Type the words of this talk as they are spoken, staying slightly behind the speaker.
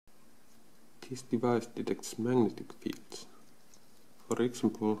This device detects magnetic fields. For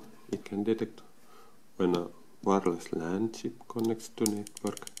example, it can detect when a wireless LAN chip connects to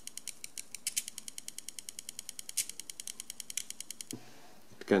network.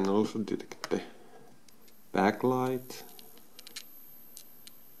 It can also detect the backlight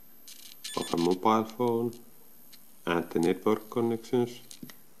of a mobile phone and the network connections.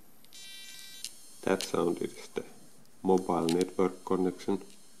 That sound is the mobile network connection.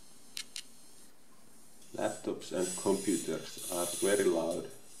 Laptops and computers are very loud.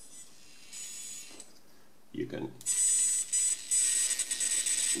 You can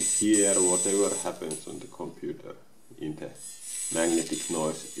hear whatever happens on the computer in the magnetic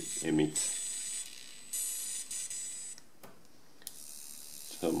noise it emits.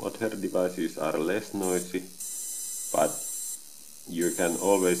 Some other devices are less noisy, but you can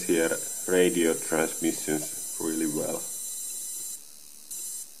always hear radio transmissions really well.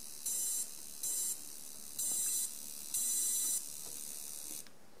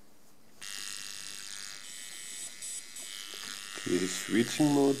 This is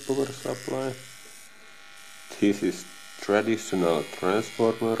switching mode power supply. This is traditional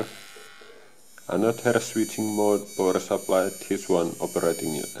transformer. Another switching mode power supply, this one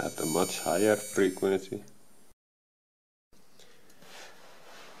operating at a much higher frequency.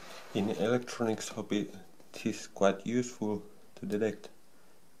 In electronics hobby, this is quite useful to detect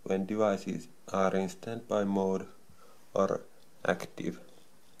when devices are in standby mode or active.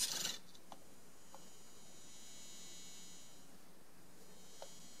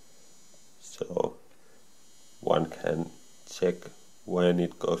 So one can check when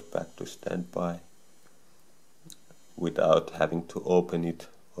it goes back to standby without having to open it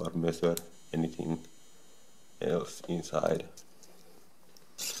or measure anything else inside.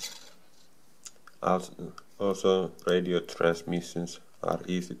 Also radio transmissions are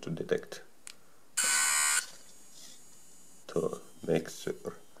easy to detect to make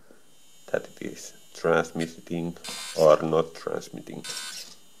sure that it is transmitting or not transmitting.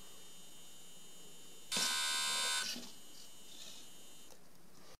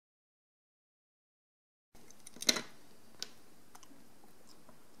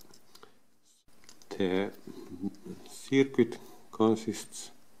 The circuit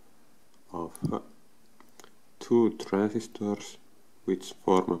consists of two transistors which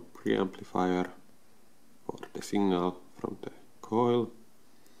form a preamplifier for the signal from the coil,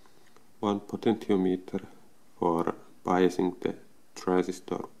 one potentiometer for biasing the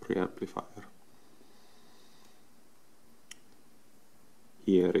transistor preamplifier.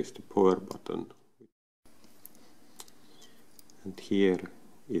 Here is the power button, and here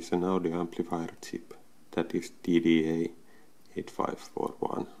is an audio amplifier chip that is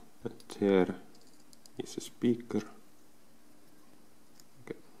DDA8541, and there is a speaker.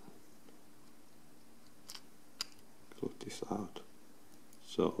 Okay. Close this out.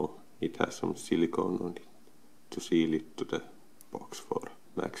 So it has some silicone on it to seal it to the box for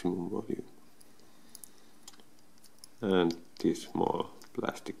maximum volume. And this small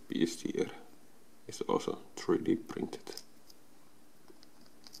plastic piece here is also 3D printed.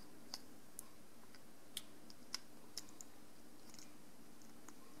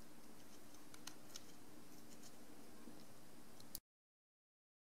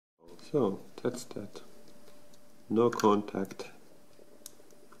 So that's that. No contact,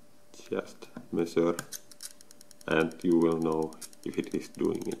 just measure, and you will know if it is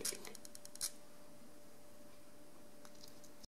doing anything.